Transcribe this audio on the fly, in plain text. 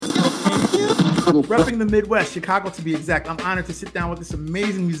Repping the Midwest, Chicago to be exact, I'm honored to sit down with this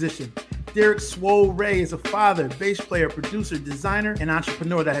amazing musician. Derrick Swol Ray is a father, bass player, producer, designer, and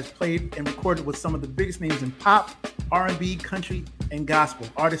entrepreneur that has played and recorded with some of the biggest names in pop, R&B, country, and gospel.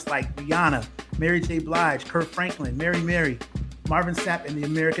 Artists like Rihanna, Mary J. Blige, Kirk Franklin, Mary Mary, Marvin Sapp, and the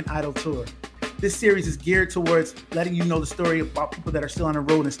American Idol Tour. This series is geared towards letting you know the story about people that are still on the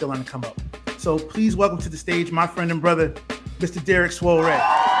road and still on the come up. So please welcome to the stage my friend and brother, Mr. Derrick Swol Ray.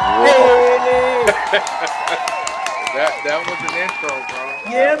 Hey! that was an intro,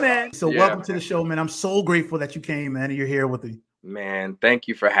 bro. Yeah, man. So welcome to the show, man. I'm so grateful that you came, man, and you're here with me. Man, thank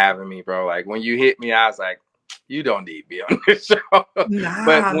you for having me, bro. Like, when you hit me, I was like, you don't need me on this show.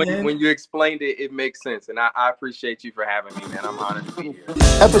 But when you explained it, it makes sense. And I appreciate you for having me, man. I'm honored to be here.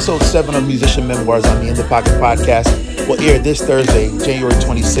 Episode 7 of Musician Memoirs on the In the Pocket podcast will air this Thursday, January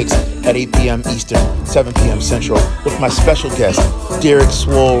 26th at 8 p.m. Eastern, 7 p.m. Central, with my special guest, Derrick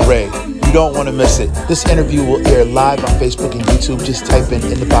Swol Ray. You don't want to miss it. This interview will air live on Facebook and YouTube. Just type in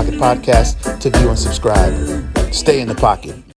the Pocket podcast to view and subscribe. Stay in the pocket.